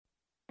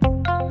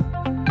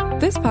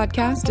This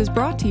podcast is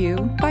brought to you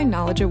by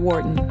Knowledge at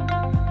Wharton.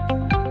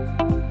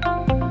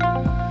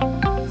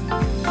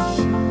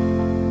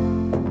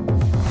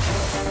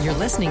 You're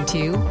listening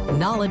to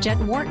Knowledge at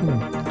Wharton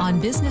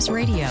on Business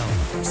Radio,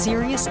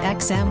 Sirius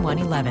XM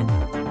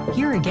 111.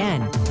 Here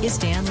again is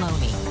Dan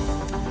Loney.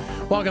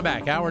 Welcome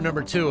back. Hour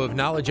number 2 of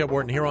Knowledge at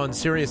Wharton here on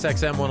Sirius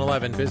XM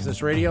 111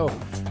 Business Radio,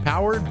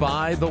 powered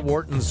by the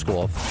Wharton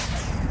School.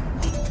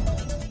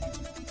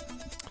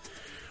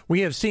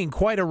 We have seen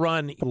quite a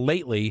run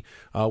lately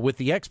with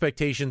the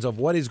expectations of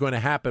what is going to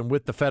happen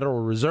with the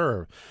Federal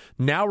Reserve.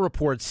 Now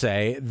reports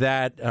say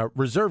that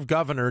Reserve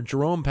Governor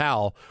Jerome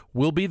Powell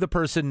will be the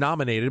person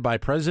nominated by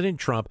President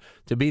Trump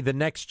to be the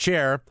next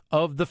chair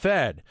of the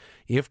Fed.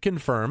 If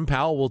confirmed,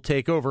 Powell will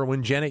take over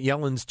when Janet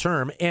Yellen's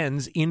term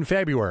ends in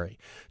February.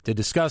 To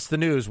discuss the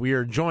news, we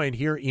are joined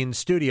here in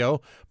studio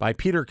by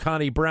Peter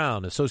Connie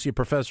Brown, Associate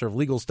Professor of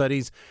Legal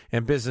Studies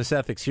and Business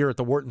Ethics here at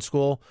the Wharton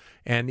School.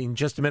 And in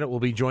just a minute,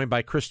 we'll be joined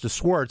by Krista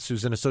Swartz,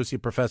 who's an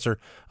Associate Professor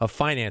of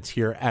Finance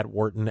here at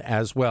Wharton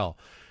as well.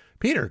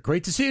 Peter,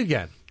 great to see you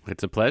again.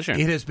 It's a pleasure.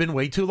 It has been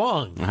way too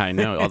long. I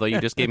know. Although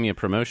you just gave me a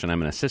promotion,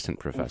 I'm an assistant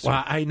professor.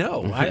 Well, I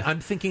know. I'm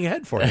thinking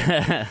ahead for you.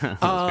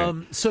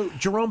 So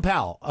Jerome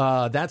Powell,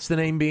 that's the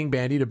name being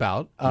bandied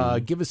about.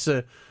 Give us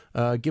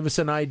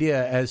an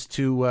idea as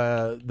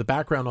to the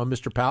background on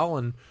Mr. Powell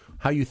and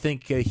how you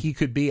think he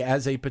could be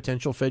as a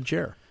potential Fed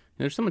chair.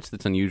 There's so much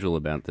that's unusual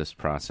about this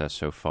process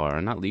so far,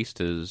 and not least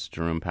is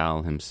Jerome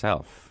Powell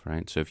himself,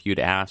 right? So if you'd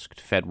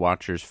asked Fed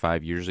watchers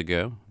 5 years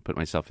ago, put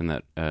myself in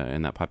that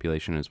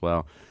population as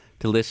well,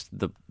 to list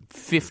the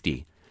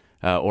 50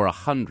 or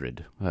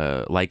 100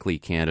 likely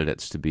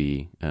candidates to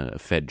be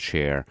Fed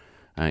chair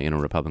in a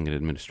Republican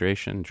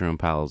administration, Jerome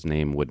Powell's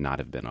name would not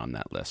have been on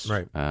that list.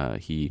 Right.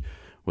 He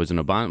was an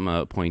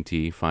Obama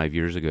appointee 5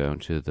 years ago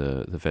to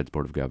the Fed's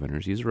Board of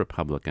Governors. He's a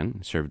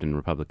Republican, served in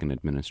Republican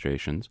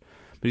administrations,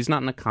 but he's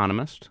not an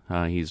economist.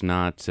 He's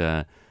not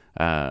been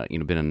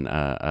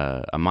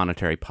a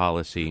monetary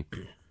policy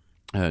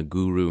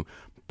guru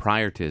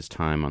prior to his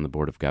time on the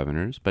Board of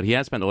Governors, but he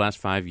has spent the last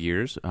 5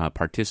 years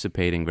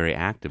participating very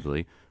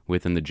actively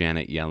within the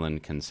Janet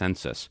Yellen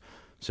consensus.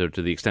 So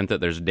to the extent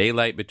that there's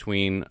daylight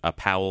between a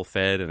Powell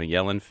Fed and a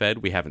Yellen Fed,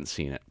 we haven't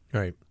seen it.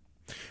 Right.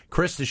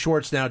 Krista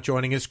Swartz now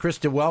joining us.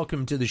 Krista,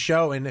 welcome to the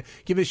show, and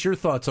give us your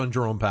thoughts on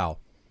Jerome Powell.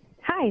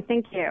 Hi,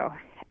 thank you.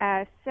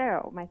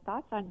 So my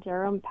thoughts on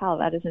Jerome Powell,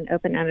 that is an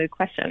open-ended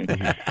question.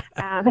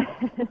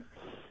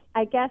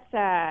 I guess,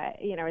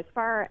 as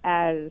far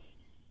as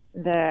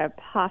the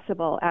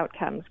possible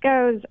outcomes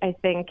goes, I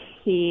think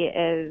he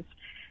is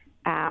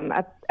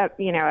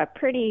a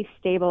pretty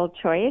stable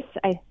choice.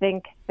 I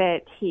think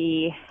that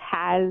he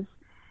has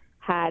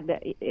had,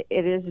 it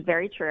is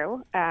very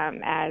true,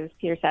 as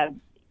Peter said,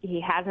 he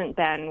hasn't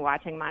been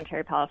watching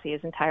monetary policy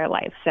his entire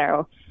life.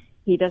 So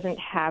he doesn't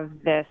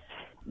have this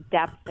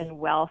depth and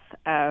wealth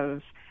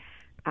of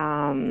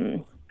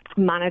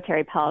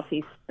monetary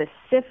policy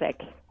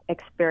specific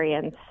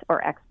experience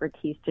or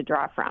expertise to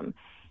draw from.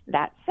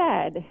 That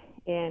said,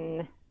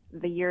 in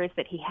the years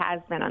that he has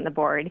been on the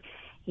board,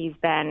 he's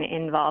been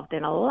involved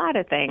in a lot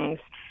of things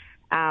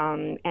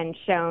and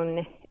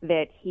shown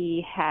that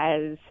he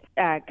has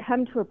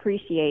come to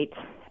appreciate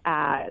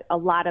a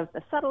lot of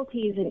the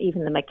subtleties and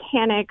even the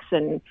mechanics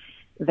and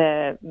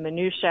the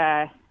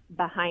minutia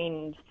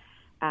behind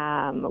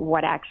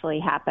what actually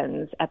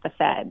happens at the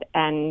Fed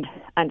and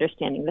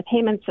understanding the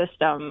payment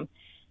system,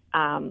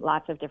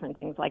 lots of different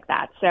things like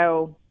that.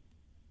 So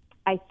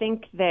I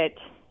think that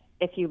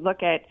if you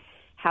look at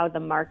how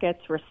the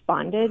markets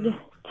responded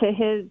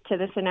to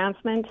this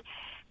announcement,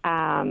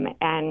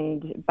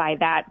 and by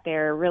that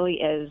there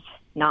really is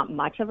not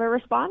much of a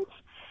response.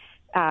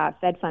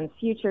 Fed funds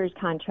futures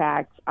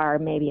contracts are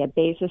maybe a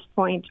basis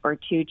point or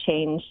two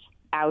changed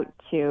out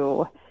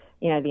to,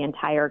 the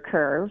entire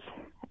curve,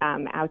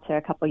 out to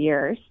a couple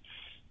years.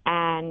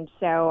 And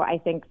so I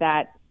think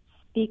that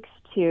speaks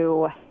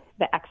to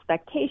the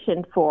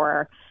expectation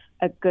for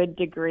a good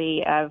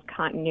degree of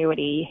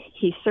continuity.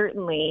 He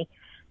certainly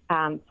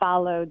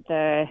followed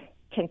the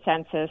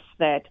consensus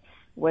that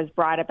was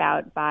brought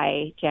about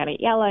by Janet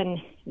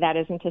Yellen. That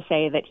isn't to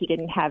say that he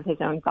didn't have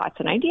his own thoughts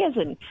and ideas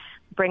and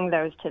bring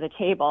those to the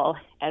table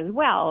as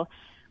well.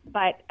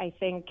 But I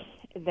think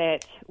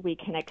that we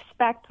can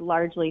expect,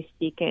 largely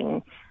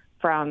speaking,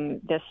 from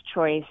this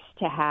choice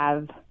to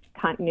have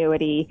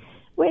continuity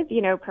with,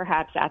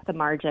 perhaps at the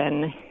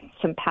margin,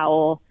 some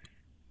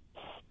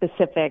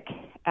Powell-specific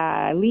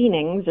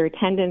leanings or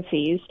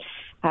tendencies,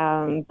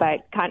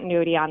 but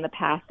continuity on the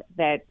path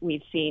that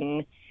we've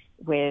seen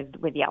with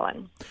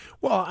Yellen.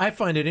 Well, I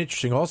find it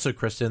interesting also,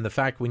 Kristen, the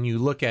fact when you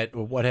look at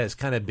what has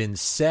kind of been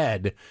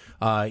said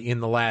in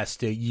the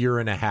last year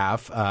and a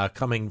half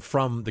coming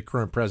from the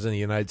current president of the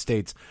United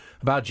States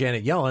about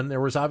Janet Yellen,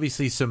 there was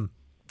obviously some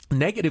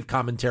negative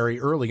commentary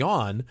early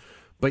on,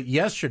 but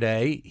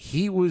yesterday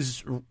he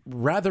was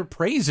rather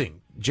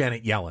praising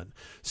Janet Yellen.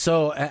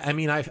 So, I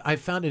mean, I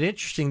found it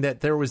interesting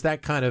that there was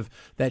that kind of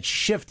that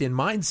shift in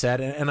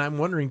mindset, and I'm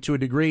wondering to a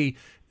degree,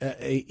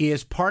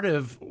 is part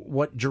of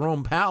what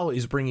Jerome Powell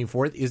is bringing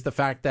forth is the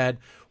fact that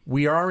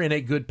we are in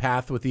a good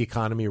path with the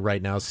economy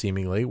right now,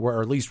 seemingly,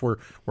 or at least we're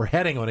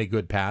heading on a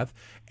good path,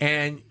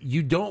 and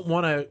you don't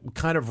want to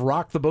kind of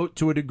rock the boat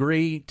to a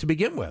degree to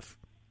begin with.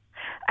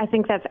 I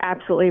think that's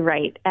absolutely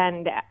right.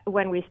 And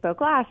when we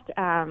spoke last,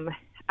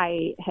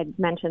 I had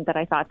mentioned that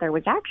I thought there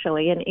was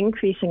actually an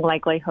increasing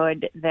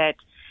likelihood that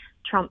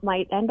Trump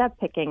might end up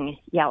picking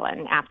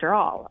Yellen after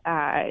all.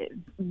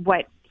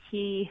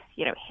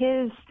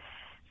 His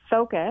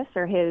focus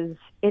or his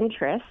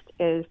interest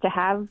is to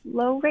have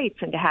low rates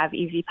and to have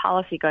easy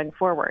policy going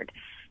forward.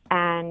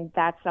 And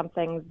that's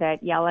something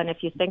that Yellen, if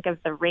you think of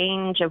the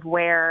range of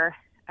where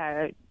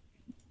a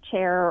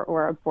chair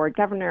or a board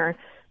governor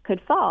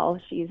could fall,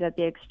 she's at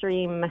the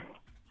extreme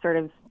sort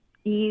of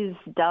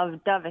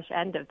dovish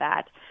end of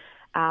that.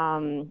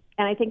 And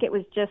I think it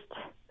was just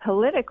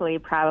politically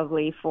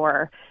probably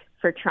for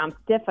Trump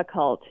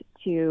difficult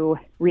to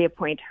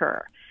reappoint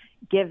her,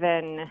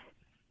 given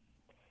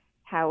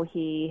how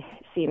he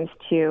seems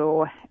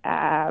to,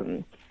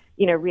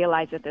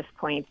 realize at this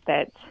point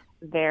that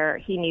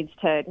he needs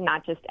to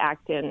not just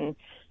act in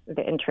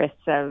the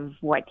interests of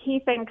what he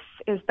thinks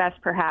is best,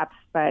 perhaps,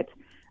 but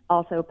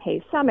also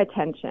pay some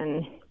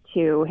attention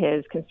to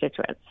his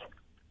constituents.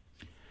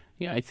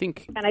 Yeah, I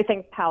think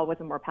Powell was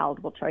a more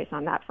palatable choice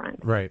on that front.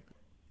 Right.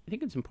 I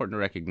think it's important to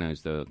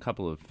recognize a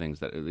couple of things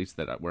that at least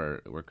that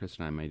where Chris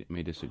and I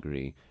may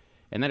disagree.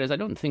 And that is, I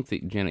don't think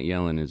that Janet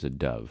Yellen is a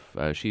dove.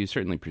 She is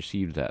certainly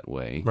perceived that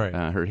way. Right.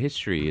 Her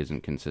history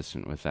isn't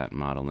consistent with that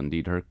model.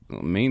 Indeed, I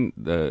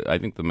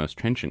think the most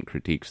trenchant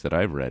critiques that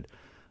I've read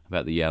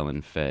about the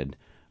Yellen Fed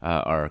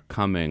are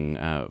coming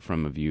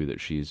from a view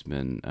that she's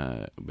been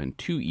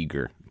too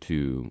eager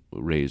to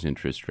raise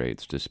interest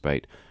rates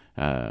despite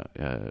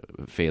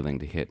failing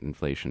to hit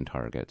inflation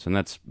targets. And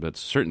that's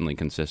certainly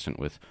consistent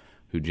with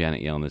who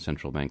Janet Yellen, the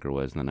central banker,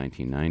 was in the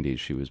 1990s.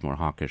 She was more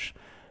hawkish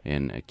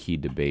in a key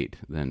debate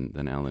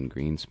than Alan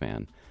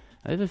Greenspan.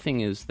 The other thing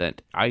is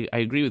that I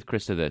agree with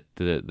Krista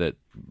that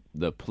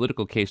the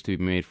political case to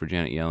be made for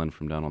Janet Yellen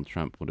from Donald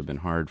Trump would have been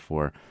hard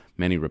for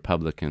many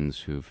Republicans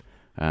who've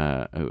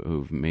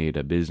made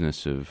a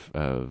business of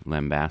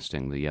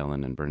lambasting the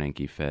Yellen and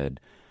Bernanke Fed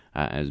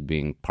as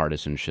being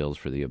partisan shills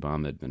for the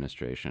Obama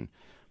administration.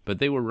 But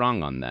they were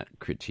wrong on that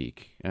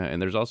critique. And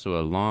there's also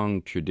a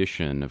long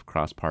tradition of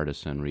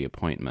cross-partisan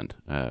reappointment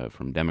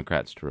from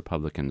Democrats to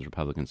Republicans,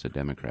 Republicans to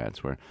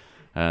Democrats, where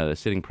the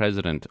sitting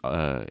president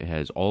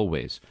has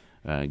always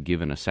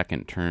given a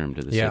second term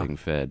to the sitting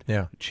Fed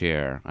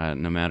chair,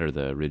 no matter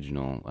the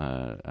original,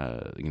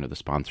 the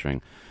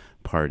sponsoring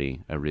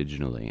party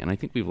originally. And I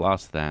think we've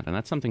lost that, and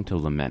that's something to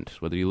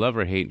lament. Whether you love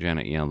or hate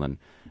Janet Yellen,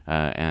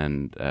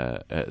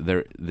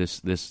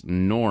 this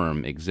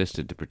norm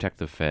existed to protect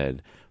the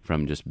Fed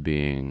from just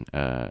being,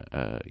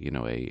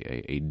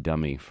 a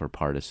dummy for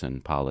partisan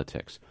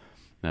politics.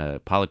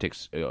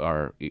 Politics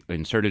are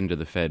inserted into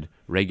the Fed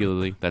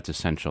regularly. That's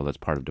essential. That's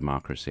part of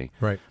democracy.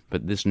 Right.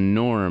 But this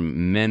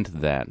norm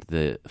meant that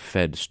the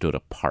Fed stood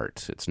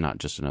apart. It's not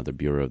just another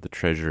bureau of the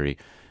Treasury.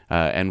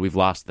 And we've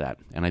lost that.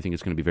 And I think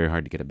it's going to be very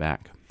hard to get it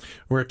back.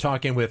 We're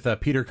talking with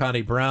Peter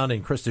Connie Brown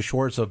and Krista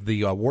Schwartz of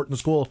the Wharton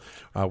School.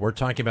 We're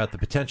talking about the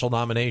potential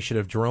nomination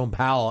of Jerome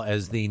Powell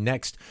as the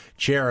next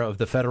chair of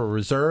the Federal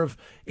Reserve.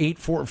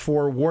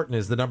 844-WHARTON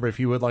is the number if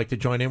you would like to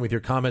join in with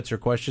your comments or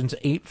questions.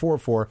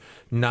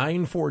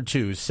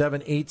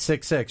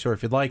 844-942-7866. Or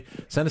if you'd like,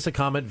 send us a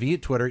comment via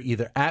Twitter,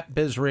 either at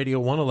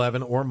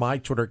BizRadio111 or my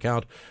Twitter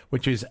account,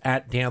 which is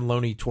at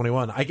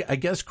DanLoney21. I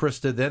guess,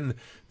 Krista, then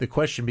the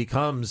question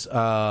becomes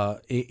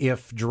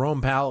if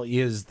Jerome Powell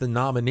is the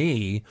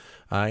nominee,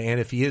 and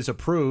if he is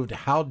approved,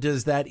 how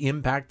does that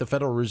impact the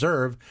Federal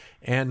Reserve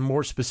and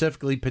more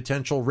specifically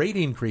potential rate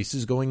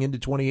increases going into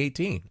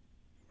 2018?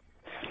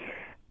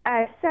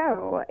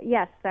 So,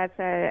 yes, that's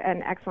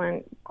an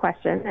excellent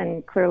question,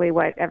 and clearly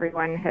what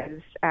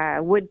everyone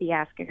would be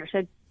asking or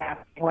should be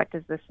asking, what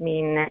does this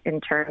mean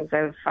in terms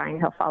of fine,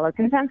 he'll follow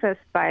consensus,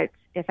 but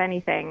if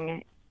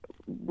anything,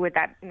 would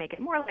that make it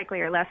more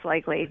likely or less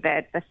likely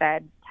that the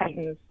Fed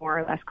tightens more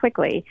or less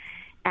quickly?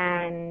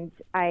 And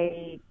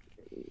I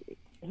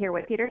hear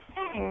what Peter's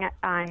saying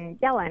on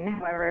Yellen.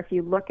 However, if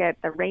you look at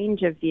the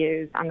range of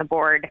views on the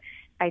board,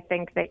 I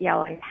think that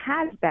Yellen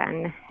has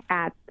been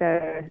at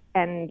the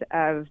end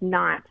of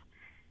not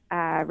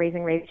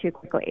raising rates too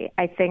quickly.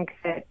 I think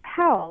that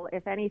Powell,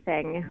 if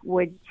anything,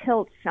 would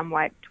tilt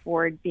somewhat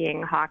toward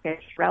being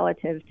hawkish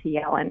relative to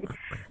Yellen.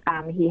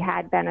 He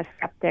had been a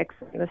skeptic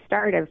from the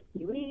start of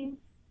QE,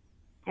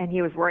 and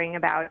he was worrying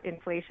about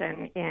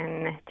inflation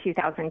in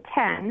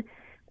 2010,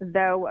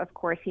 though, of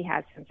course, he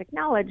has since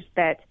acknowledged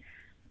that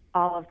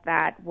all of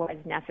that was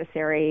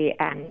necessary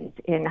and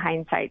in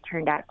hindsight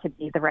turned out to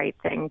be the right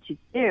thing to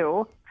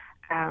do.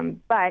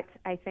 But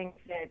I think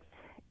that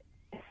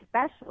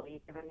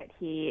especially given that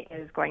he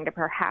is going to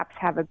perhaps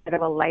have a bit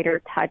of a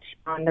lighter touch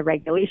on the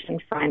regulation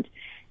front,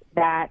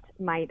 that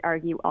might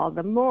argue all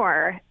the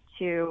more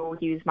to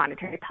use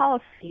monetary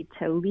policy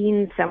to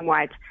lean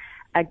somewhat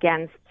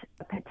against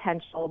a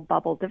potential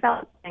bubble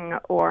developing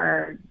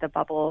or the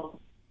bubble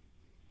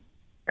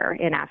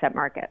in asset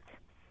markets.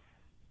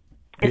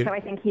 And so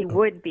I think he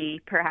would be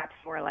perhaps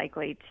more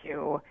likely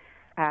to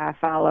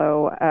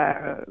follow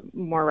a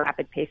more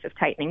rapid pace of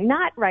tightening,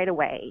 not right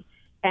away.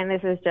 And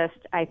this is just,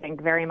 I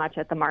think, very much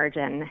at the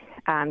margin.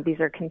 These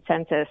are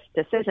consensus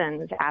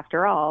decisions,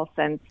 after all,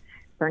 since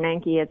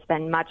Bernanke, it's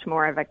been much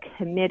more of a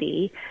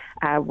committee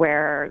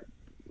where,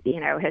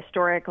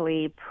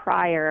 historically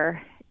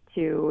prior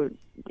to,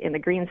 in the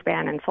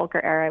Greenspan and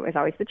Volcker era, it was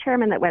always the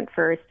chairman that went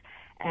first.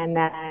 And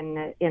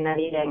then in the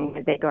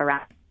meeting, they go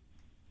around.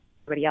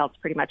 Everybody else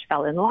pretty much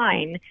fell in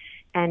line.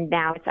 And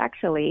now it's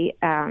actually,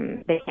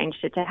 they changed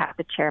it to have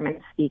the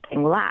chairman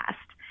speaking last.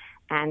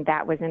 And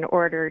that was in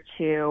order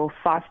to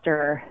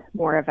foster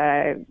more of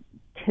a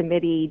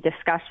committee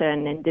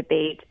discussion and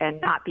debate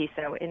and not be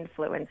so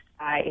influenced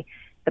by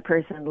the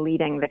person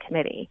leading the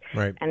committee.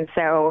 Right. And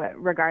so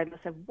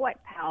regardless of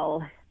what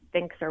Powell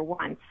thinks or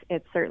wants,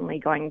 it's certainly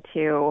going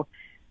to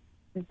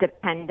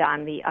depend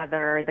on the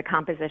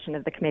composition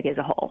of the committee as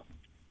a whole.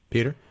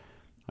 Peter?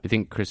 I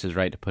think Chris is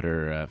right to put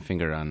her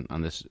finger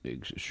on this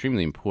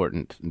extremely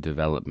important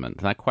development.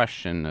 That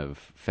question of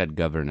Fed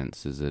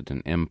governance, is it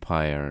an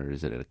empire or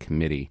is it a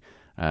committee,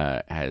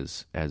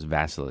 has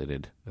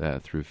vacillated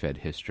through Fed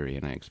history,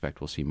 and I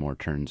expect we'll see more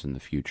turns in the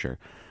future.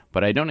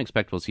 But I don't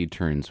expect we'll see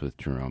turns with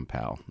Jerome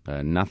Powell.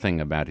 Nothing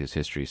about his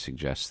history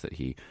suggests that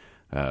he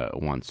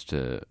wants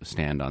to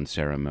stand on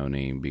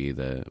ceremony, be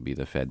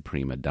the Fed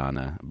prima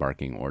donna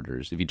barking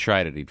orders. If he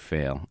tried it, he'd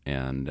fail,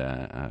 and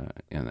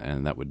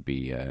that would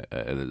be.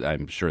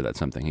 I'm sure that's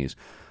something he's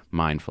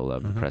mindful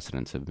of. The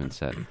precedents have been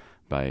set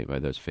by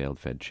those failed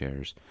Fed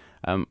chairs.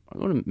 I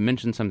want to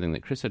mention something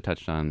that Chris had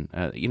touched on.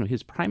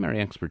 His primary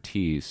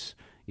expertise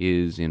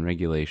is in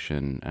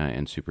regulation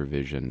and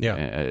supervision,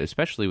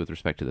 especially with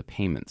respect to the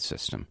payment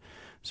system.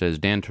 So as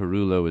Dan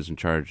Tarullo is in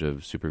charge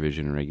of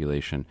supervision and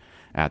regulation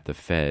at the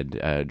Fed,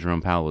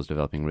 Jerome Powell was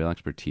developing real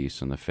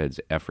expertise on the Fed's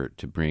effort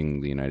to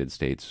bring the United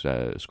States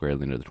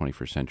squarely into the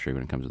 21st century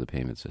when it comes to the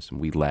payment system.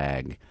 We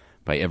lag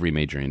by every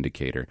major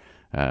indicator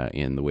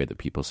in the way that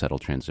people settle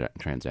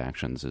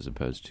transactions as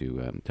opposed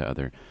to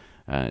other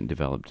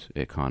developed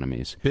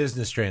economies.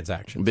 Business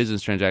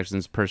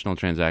transactions, personal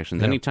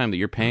transactions. Yep. Anytime that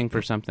you're paying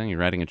for something, you're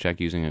writing a check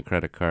using a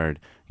credit card,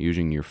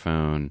 using your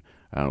phone,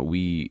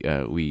 we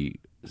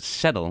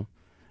settle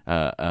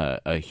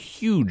a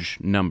huge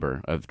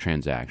number of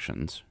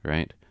transactions,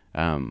 right?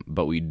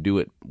 But we do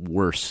it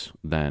worse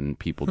than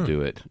people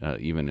do it,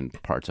 even in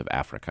parts of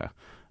Africa,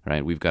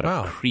 right? We've got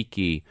a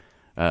creaky,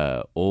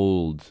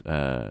 old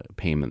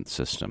payment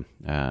system.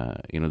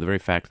 The very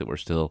fact that we're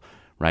still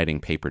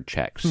writing paper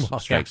checks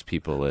strikes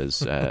people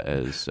as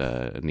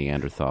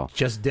Neanderthal.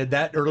 Just did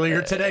that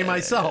earlier today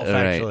myself,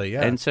 actually.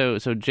 Right. And so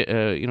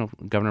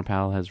Governor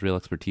Powell has real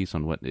expertise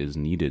on what is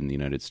needed in the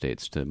United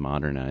States to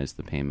modernize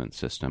the payment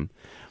system.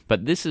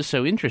 But this is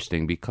so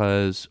interesting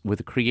because with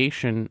the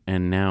creation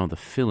and now the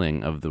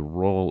filling of the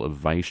role of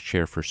vice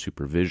chair for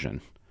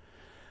supervision,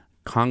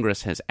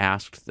 Congress has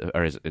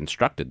has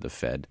instructed the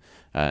Fed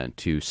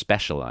to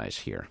specialize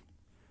here.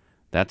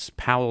 That's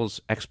Powell's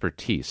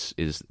expertise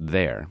is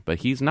there, but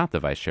he's not the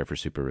vice chair for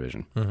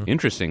supervision. Mm-hmm.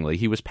 Interestingly,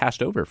 he was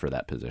passed over for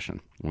that position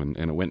and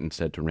it went and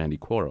said to Randy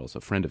Quarles, a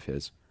friend of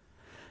his.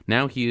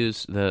 Now he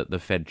is the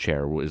Fed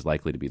chair, is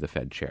likely to be the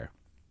Fed chair.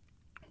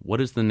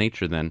 What is the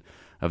nature then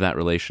of that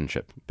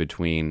relationship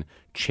between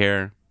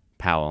Chair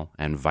Powell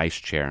and Vice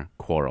Chair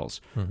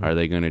Quarles? Mm-hmm. Are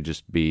they going to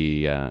just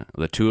be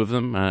the two of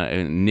them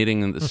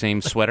knitting in the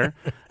same sweater?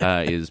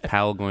 Is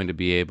Powell going to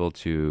be able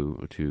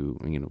to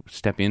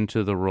step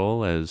into the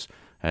role as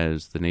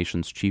the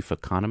nation's chief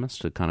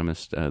economist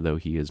though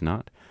he is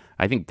not?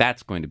 I think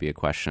that's going to be a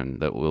question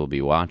that we'll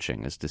be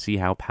watching, is to see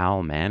how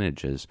Powell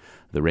manages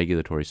the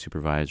regulatory,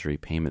 supervisory,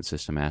 payment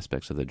system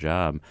aspects of the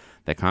job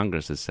that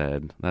Congress has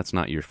said, that's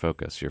not your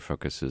focus. Your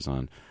focus is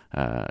on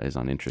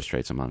interest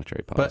rates and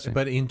monetary policy.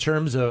 But in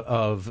terms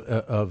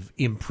of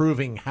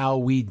improving how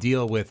we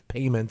deal with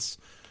payments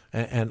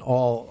and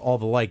all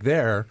the like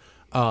there,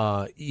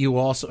 you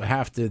also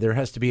there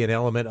has to be an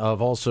element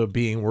of also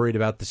being worried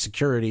about the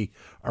security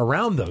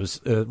around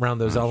those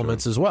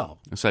elements as well.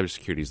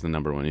 Cybersecurity is the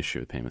number one issue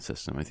with the payment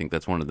system. I think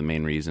that's one of the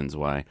main reasons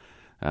why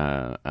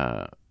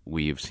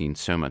we have seen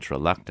so much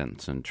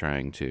reluctance in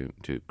trying to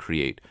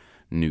create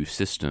new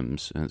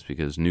systems, and it's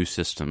because new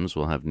systems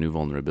will have new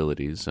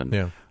vulnerabilities,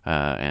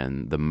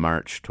 and the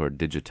march toward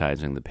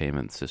digitizing the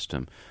payment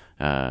system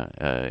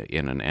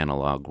in an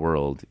analog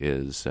world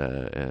is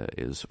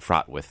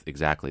fraught with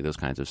exactly those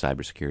kinds of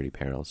cybersecurity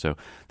perils. So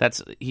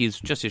he's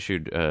just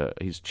issued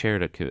he's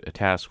chaired a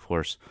task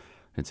force.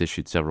 It's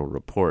issued several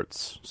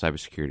reports.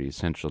 Cybersecurity is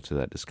essential to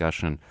that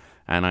discussion,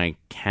 and I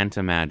can't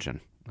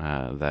imagine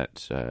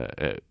that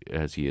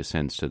as he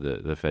ascends to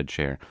the Fed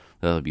chair,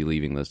 they'll be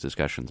leaving those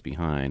discussions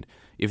behind.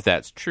 If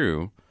that's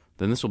true,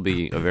 then this will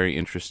be a very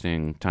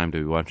interesting time to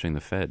be watching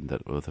the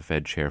Fed, with the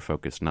Fed chair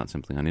focused not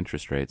simply on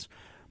interest rates,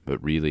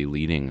 but really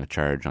leading a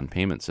charge on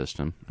payment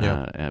systems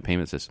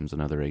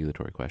and other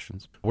regulatory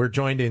questions. We're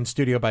joined in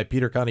studio by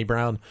Peter Connie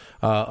Brown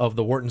of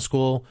the Wharton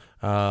School,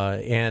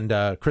 and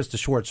Krista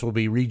Schwartz will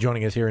be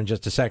rejoining us here in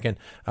just a second,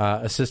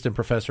 assistant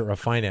professor of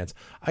finance.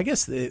 I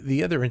guess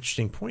the other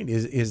interesting point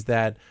is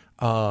that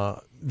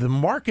the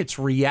markets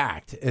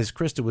react, as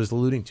Krista was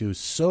alluding to,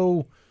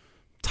 so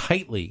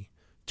tightly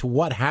to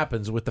what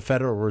happens with the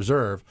Federal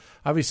Reserve.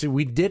 Obviously,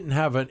 we didn't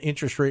have an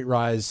interest rate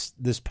rise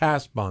this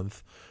past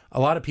month. A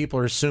lot of people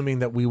are assuming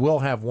that we will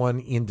have one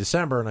in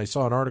December, and I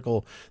saw an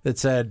article that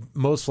said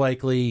most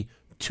likely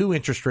 2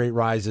 interest rate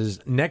rises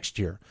next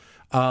year.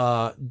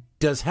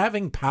 Does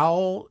having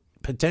Powell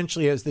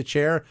potentially as the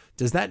chair,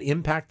 does that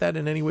impact that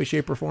in any way,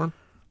 shape, or form?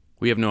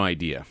 We have no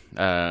idea.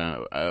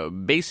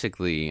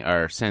 Basically,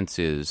 our sense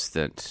is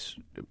that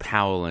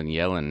Powell and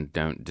Yellen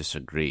don't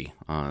disagree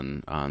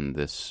on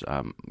this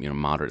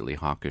moderately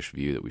hawkish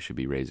view that we should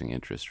be raising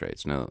interest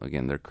rates. Now,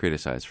 again, they're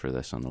criticized for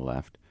this on the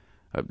left.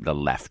 The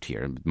left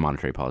here,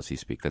 monetary policy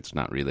speak. That's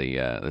not really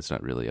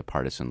a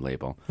partisan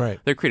label. Right.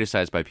 They're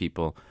criticized by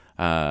people,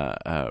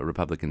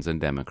 Republicans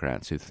and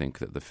Democrats, who think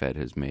that the Fed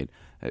has made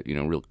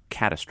real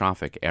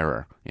catastrophic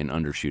error in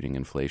undershooting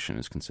inflation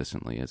as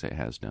consistently as it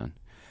has done.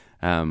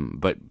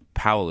 But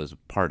Powell is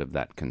part of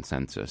that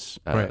consensus,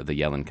 right. The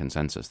Yellen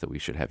consensus, that we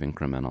should have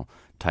incremental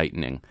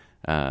tightening,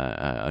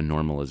 a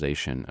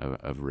normalization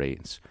of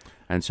rates.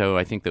 And so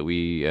I think that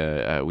we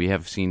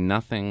have seen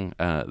nothing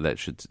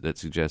that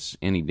suggests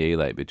any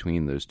daylight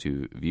between those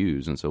two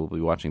views, and so we'll be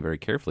watching very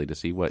carefully to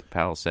see what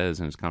Powell says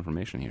in his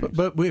confirmation hearings.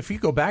 But if you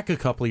go back a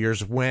couple of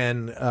years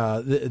when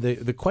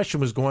the question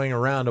was going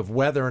around of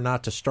whether or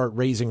not to start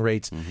raising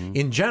rates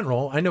in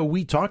general, I know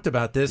we talked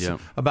about this,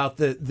 about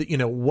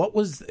what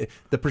was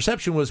the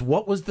perception was,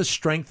 what was the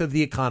strength of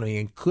the economy,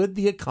 and could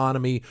the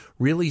economy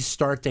really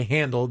start to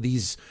handle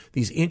these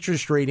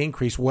interest rate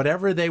increase,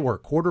 whatever they were,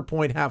 quarter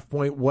point, half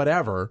point,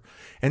 whatever.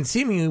 And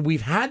seemingly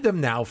we've had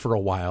them now for a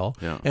while,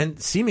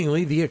 and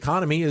seemingly the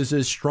economy is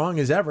as strong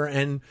as ever,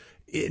 and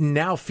it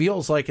now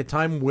feels like a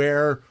time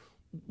where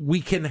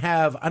we can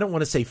have, I don't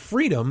want to say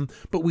freedom,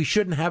 but we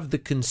shouldn't have the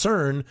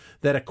concern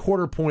that a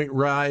quarter point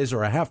rise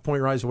or a half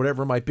point rise or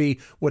whatever it might be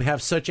would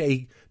have such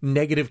a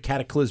negative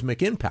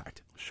cataclysmic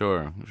impact.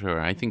 Sure.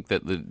 I think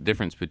that the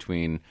difference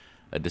between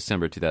a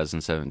December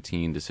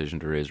 2017 decision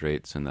to raise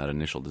rates and that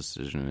initial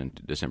decision in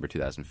December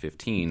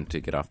 2015 to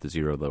get off the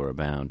zero lower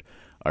bound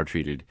are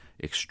treated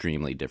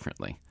extremely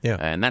differently. Yeah.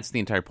 And that's the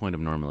entire point of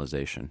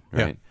normalization,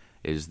 right?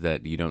 Yeah. Is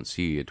that you don't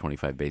see a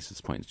 25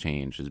 basis points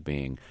change as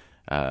being,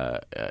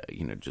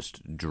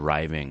 just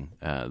driving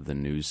the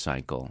news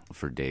cycle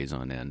for days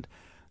on end.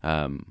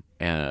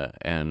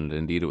 And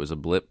indeed, it was a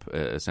blip,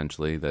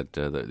 essentially, that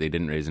they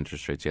didn't raise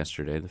interest rates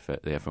yesterday, the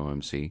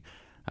FOMC.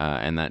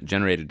 And that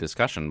generated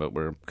discussion, but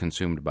we're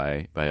consumed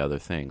by other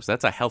things.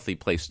 That's a healthy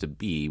place to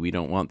be. We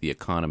don't want the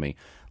economy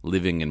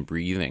living and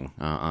breathing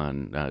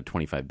on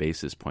 25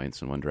 basis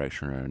points in one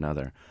direction or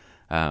another.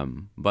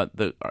 But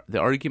the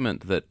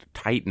argument that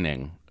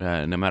tightening,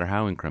 no matter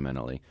how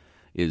incrementally,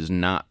 is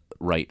not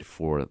right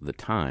for the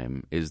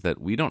time is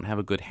that we don't have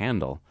a good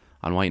handle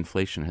on why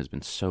inflation has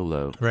been so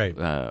low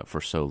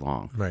for so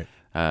long. Right.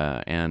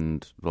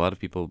 And a lot of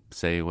people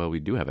say, well, we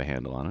do have a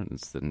handle on it.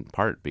 It's in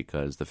part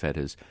because the Fed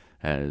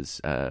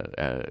has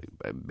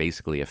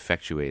basically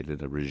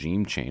effectuated a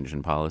regime change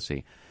in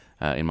policy,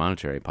 in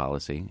monetary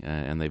policy,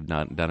 and they've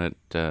not done it,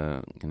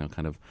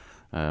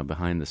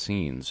 behind the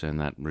scenes. And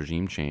that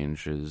regime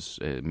change is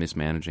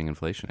mismanaging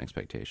inflation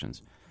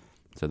expectations.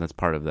 So that's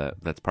part of that.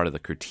 That's part of the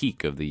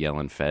critique of the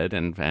Yellen Fed,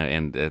 and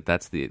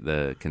that's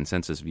the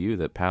consensus view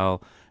that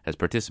Powell has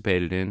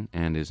participated in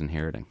and is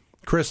inheriting.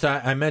 Chris,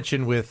 I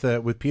mentioned with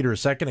Peter a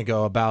second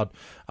ago about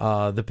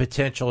the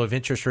potential of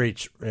interest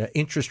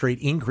rate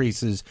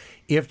increases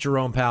if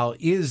Jerome Powell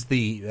is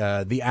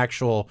the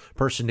actual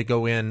person to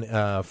go in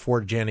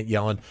for Janet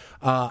Yellen.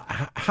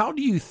 How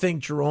do you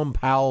think Jerome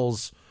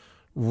Powell's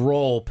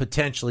role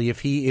potentially,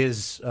 if he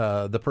is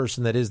the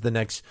person that is the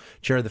next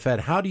chair of the Fed,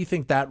 how do you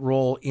think that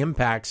role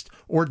impacts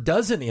or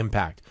doesn't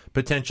impact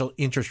potential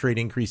interest rate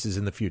increases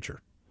in the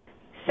future?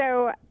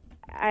 So,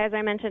 as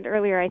I mentioned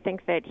earlier, I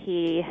think that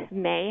he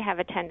may have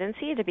a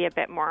tendency to be a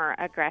bit more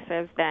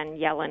aggressive than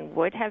Yellen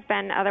would have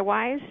been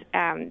otherwise.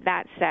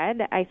 That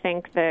said, I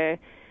think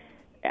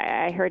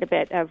I heard a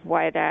bit of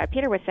what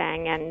Peter was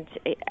saying, and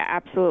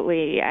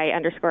absolutely I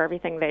underscore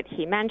everything that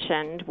he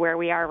mentioned. Where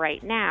we are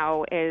right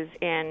now is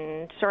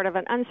in sort of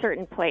an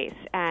uncertain place,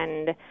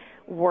 and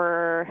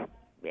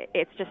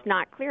it's just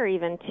not clear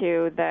even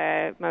to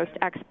the most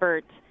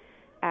expert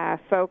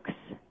folks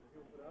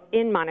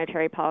in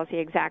monetary policy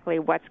exactly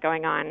what's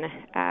going on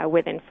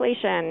with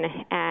inflation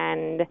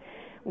and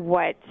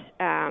what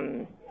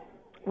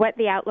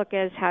the outlook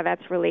is, how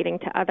that's relating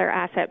to other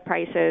asset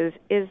prices.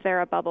 Is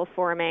there a bubble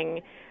forming?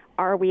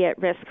 Are we at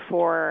risk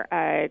for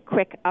a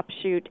quick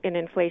upshoot in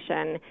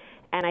inflation?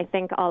 And I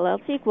think all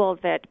else equal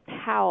that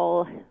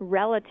Powell,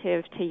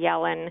 relative to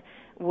Yellen,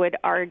 would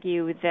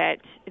argue that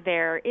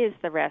there is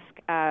the risk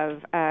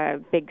of a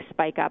big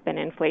spike up in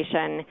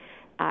inflation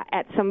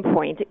at some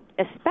point,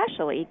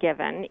 especially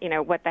given,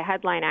 what the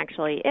headline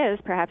actually is.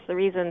 Perhaps the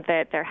reason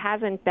that there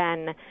hasn't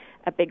been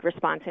a big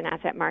response in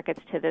asset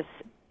markets to this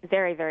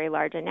very, very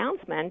large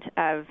announcement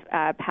of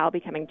Powell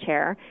becoming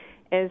chair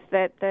is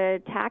that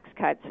the tax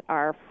cuts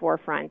are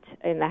forefront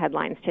in the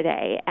headlines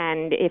today.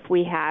 And if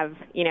we have,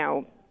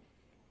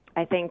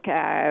 I think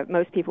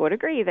most people would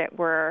agree that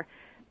we're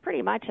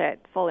pretty much at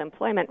full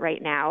employment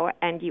right now,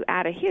 and you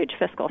add a huge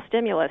fiscal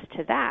stimulus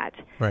to that,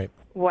 right?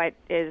 What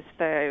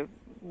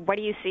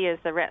do you see as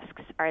the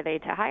risks? Are they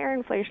to higher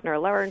inflation or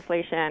lower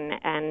inflation?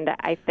 And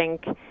I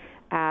think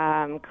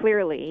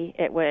clearly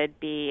it would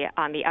be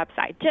on the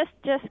upside,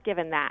 just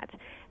given that.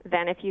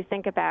 Then if you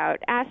think about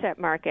asset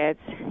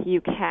markets,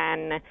 you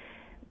can,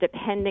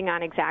 depending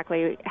on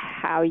exactly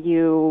how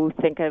you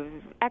think of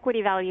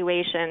equity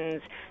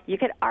valuations, you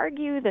could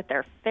argue that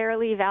they're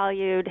fairly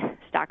valued.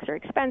 Stocks are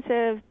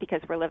expensive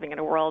because we're living in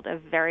a world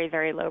of very,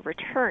 very low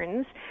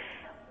returns.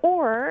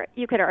 Or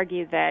you could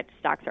argue that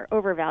stocks are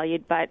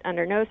overvalued, but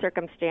under no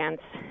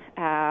circumstance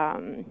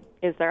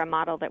is there a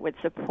model that would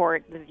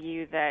support the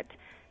view that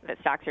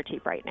stocks are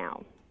cheap right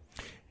now.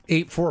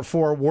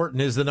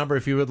 844-WHARTON is the number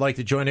if you would like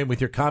to join in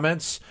with your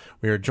comments.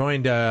 We are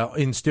joined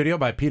in studio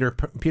by Peter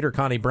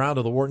Connie Brown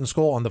of the Wharton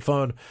School, on the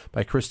phone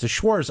by Krista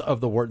Schwartz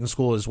of the Wharton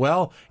School as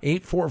well.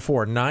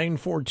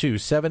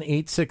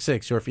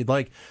 844-942-7866. Or if you'd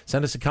like,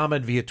 send us a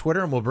comment via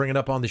Twitter and we'll bring it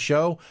up on the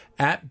show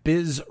at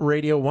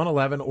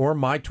BizRadio111 or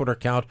my Twitter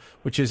account,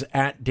 which is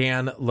at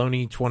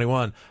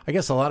DanLoney21. I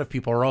guess a lot of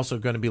people are also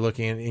going to be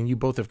looking, and you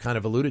both have kind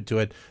of alluded to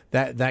it,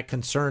 that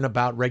concern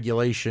about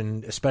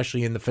regulation,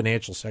 especially in the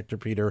financial sector,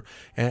 Peter,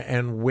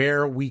 and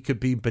where we could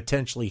be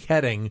potentially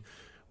heading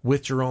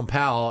with Jerome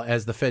Powell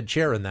as the Fed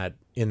chair in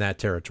that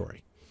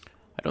territory.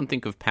 I don't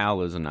think of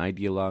Powell as an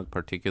ideologue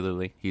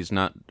particularly. He's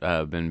not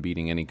been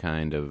beating any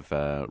kind of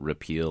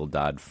repeal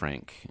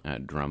Dodd-Frank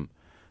drum,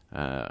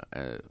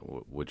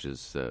 which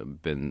has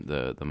been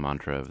the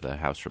mantra of the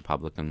House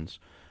Republicans.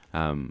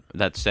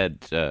 That said,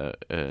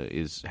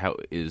 is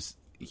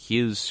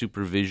his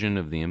supervision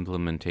of the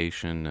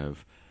implementation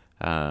of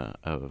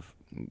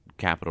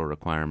capital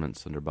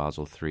requirements under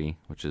Basel III,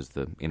 which is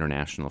the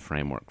international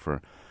framework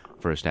for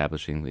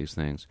establishing these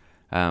things.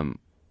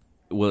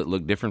 Will it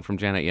look different from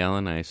Janet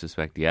Yellen? I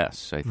suspect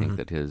yes. I think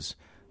that his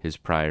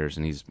priors,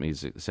 and he's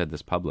said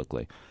this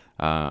publicly,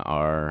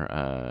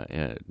 are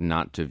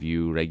not to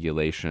view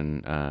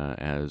regulation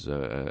as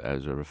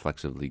a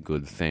reflexively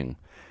good thing.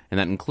 And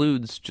that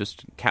includes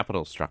just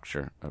capital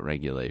structure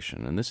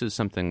regulation. And this is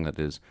something that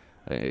is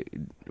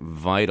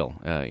vital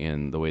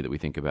in the way that we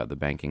think about the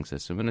banking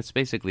system, and it's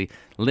basically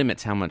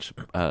limits how much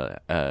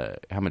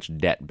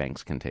debt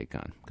banks can take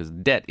on, because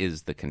debt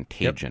is the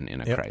contagion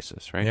in a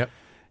crisis, right?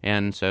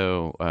 And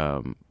so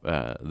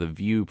the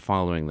view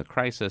following the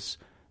crisis,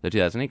 the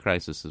 2008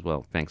 crisis, as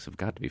well, banks have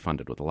got to be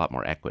funded with a lot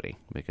more equity,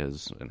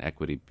 because an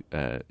equity,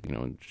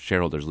 when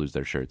shareholders lose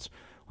their shirts,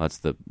 well, that's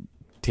the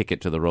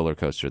ticket to the roller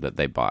coaster that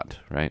they bought,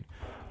 right?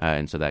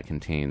 And so that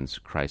contains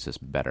crisis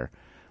better.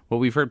 What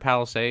we've heard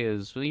Powell say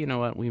is, well, you know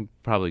what, we've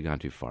probably gone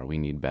too far. We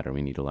need better.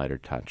 We need a lighter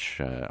touch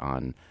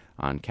on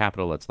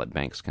capital. Let's let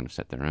banks kind of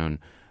set their own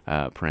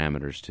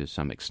parameters to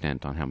some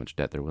extent on how much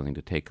debt they're willing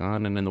to take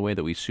on. And in the way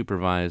that we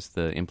supervise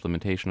the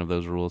implementation of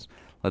those rules,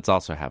 let's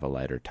also have a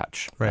lighter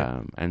touch.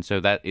 Right. And so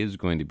that is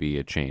going to be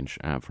a change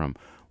from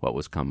what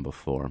was come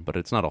before. But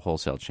it's not a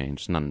wholesale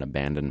change. It's not an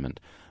abandonment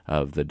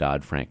of the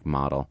Dodd-Frank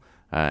model.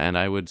 And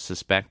I would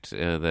suspect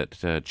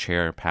that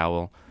Chair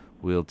Powell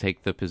will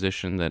take the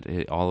position that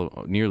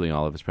nearly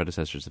all of his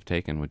predecessors have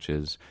taken, which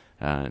is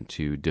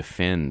to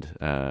defend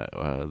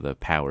the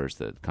powers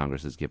that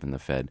Congress has given the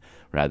Fed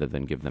rather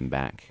than give them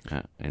back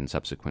in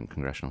subsequent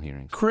congressional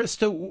hearings.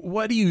 Krista,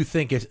 what do you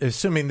think,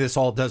 assuming this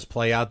all does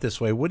play out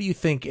this way, what do you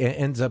think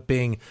ends up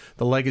being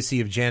the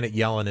legacy of Janet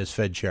Yellen as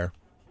Fed chair?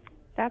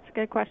 That's a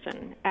good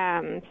question.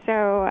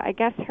 So I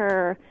guess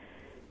her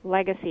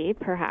legacy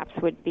perhaps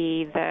would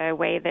be the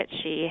way that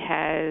she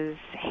has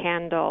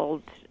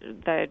handled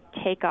the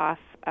takeoff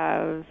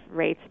of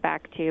rates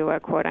back to a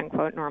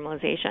quote-unquote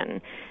normalization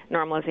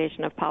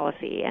of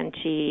policy. And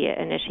she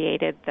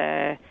initiated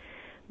the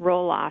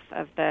roll-off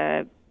of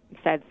the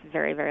Fed's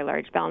very, very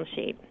large balance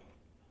sheet.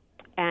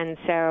 And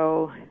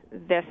so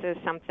this is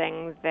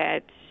something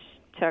that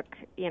took,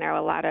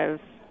 a lot of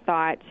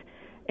thought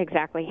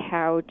exactly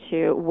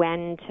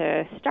when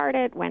to start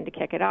it, when to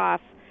kick it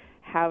off,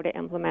 how to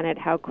implement it,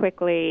 how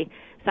quickly,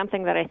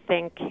 something that I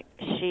think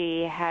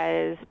she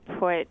has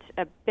put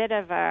a bit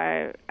of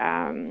a,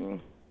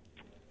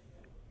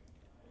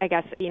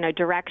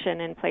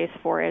 direction in place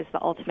for is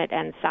the ultimate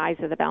end size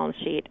of the balance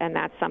sheet, and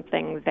that's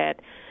something that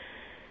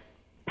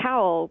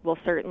Powell will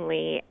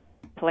certainly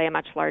play a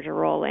much larger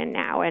role in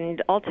now.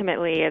 And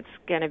ultimately, it's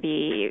going to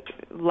be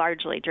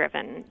largely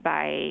driven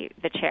by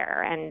the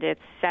chair, and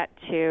it's set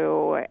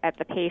to, at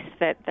the pace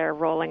that they're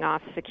rolling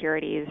off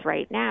securities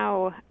right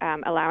now,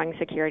 allowing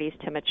securities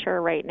to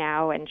mature right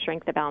now and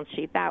shrink the balance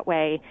sheet that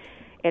way.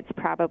 It's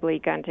probably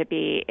going to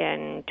be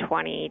in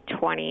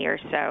 2020 or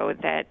so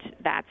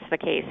that's the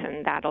case,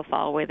 and that'll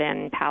fall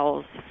within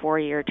Powell's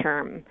 4-year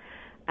term.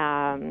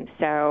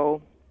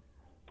 So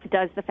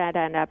does the Fed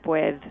end up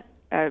with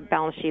a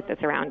balance sheet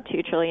that's around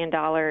 $2 trillion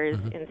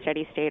in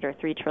steady state or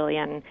 $3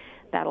 trillion?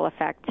 That'll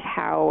affect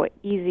how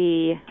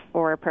easy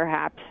or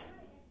perhaps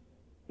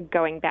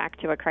going back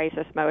to a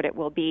crisis mode it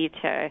will be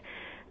to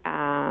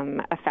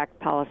affect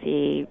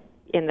policy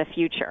in the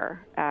future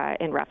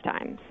in rough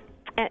times.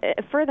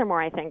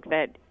 Furthermore, I think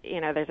that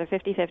there's a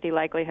 50-50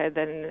 likelihood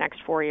that in the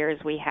next 4 years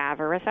we have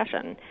a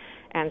recession,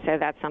 and so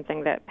that's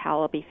something that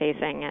Powell will be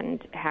facing.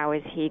 And how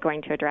is he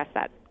going to address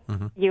that?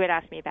 You had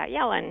asked me about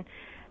Yellen.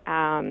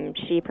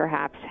 She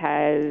perhaps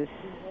her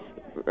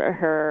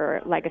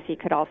legacy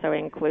could also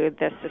include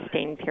this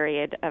sustained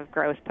period of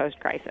growth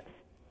post-crisis.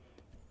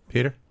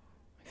 Peter?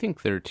 I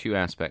think there are two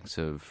aspects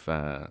of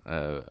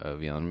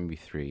Yellen, maybe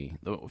three.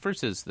 The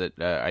first is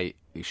that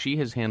she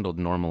has handled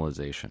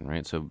normalization,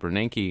 right? So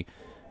the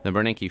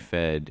Bernanke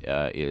Fed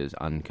is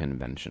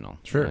unconventional,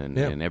 sure,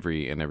 in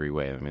every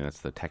way. I mean,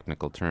 that's the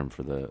technical term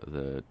for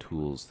the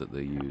tools that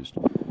they used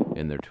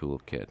in their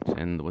toolkit.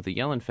 And what the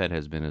Yellen Fed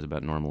has been is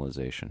about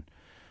normalization,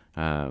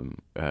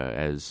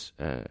 as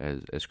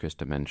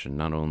Krista mentioned,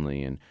 not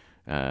only in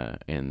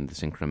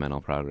this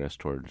incremental progress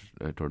toward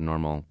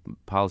normal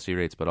policy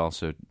rates, but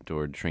also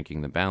toward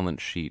shrinking the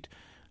balance sheet,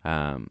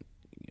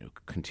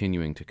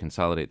 continuing to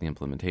consolidate the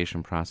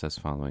implementation process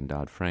following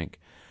Dodd-Frank,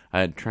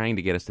 trying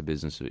to get us to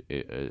business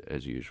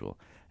as usual.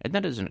 And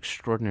that is an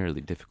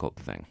extraordinarily difficult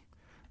thing.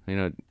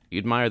 You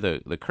admire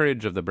the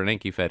courage of the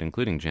Bernanke Fed,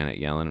 including Janet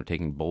Yellen, of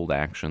taking bold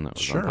action that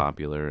was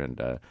unpopular,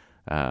 and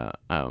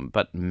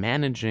but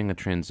managing a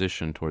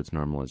transition towards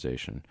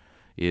normalization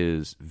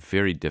is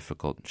very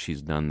difficult.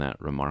 She's done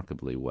that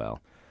remarkably well.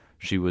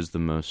 She was the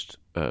most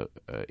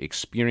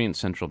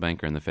experienced central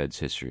banker in the Fed's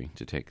history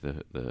to take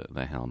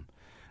the helm.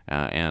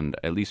 And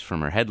at least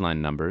from her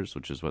headline numbers,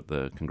 which is what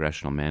the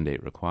congressional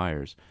mandate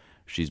requires,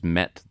 she's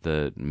met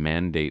the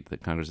mandate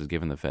that Congress has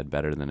given the Fed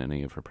better than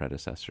any of her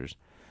predecessors.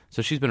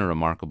 So she's been a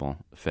remarkable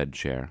Fed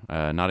chair,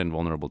 not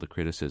invulnerable to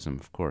criticism,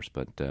 of course,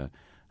 but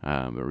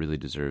really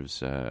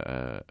deserves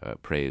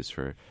praise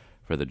for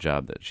the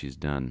job that she's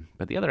done.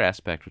 But the other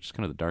aspect, which is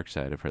kind of the dark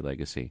side of her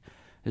legacy,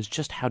 is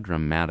just how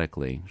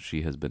dramatically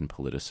she has been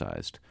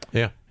politicized.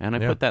 Yeah. And I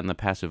put that in the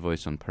passive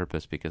voice on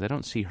purpose because I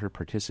don't see her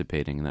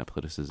participating in that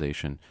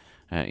politicization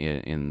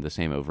in the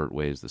same overt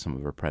ways that some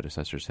of her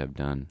predecessors have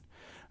done.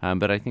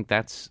 But I think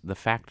that's the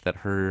fact that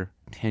her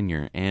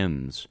tenure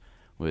ends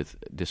with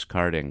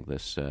discarding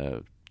this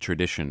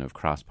tradition of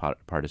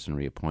cross-partisan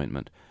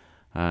reappointment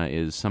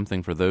is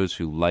something for those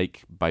who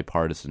like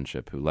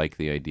bipartisanship, who like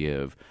the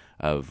idea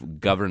of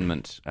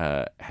government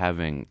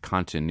having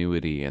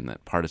continuity and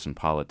that partisan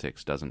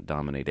politics doesn't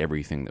dominate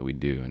everything that we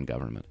do in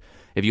government.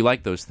 If you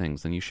like those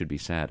things, then you should be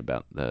sad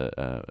about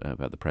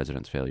the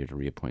president's failure to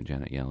reappoint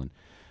Janet Yellen.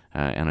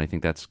 And I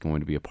think that's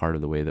going to be a part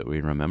of the way that we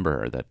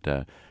remember her,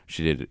 that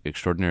she did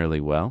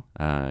extraordinarily well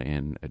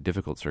in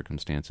difficult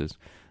circumstances.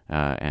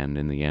 And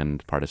in the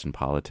end, partisan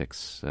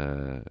politics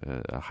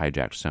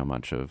hijacked so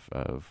much of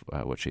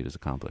what she has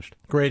accomplished.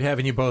 Great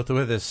having you both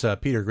with us.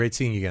 Peter, great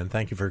seeing you again.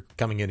 Thank you for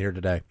coming in here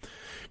today.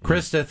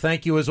 Krista,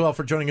 thank you as well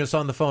for joining us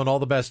on the phone. All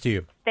the best to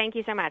you. Thank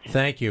you so much.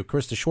 Thank you.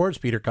 Krista Schwartz,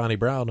 Peter Connie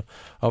Brown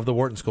of the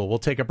Wharton School. We'll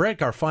take a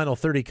break. Our final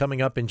 30 coming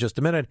up in just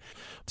a minute.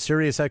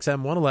 Sirius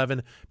XM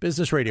 111,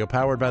 Business Radio,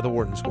 powered by the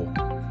Wharton School.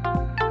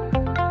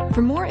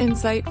 For more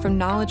insight from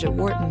Knowledge at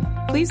Wharton,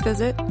 please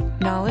visit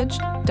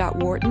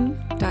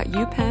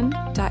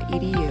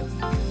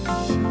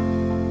knowledge.wharton.upenn.edu.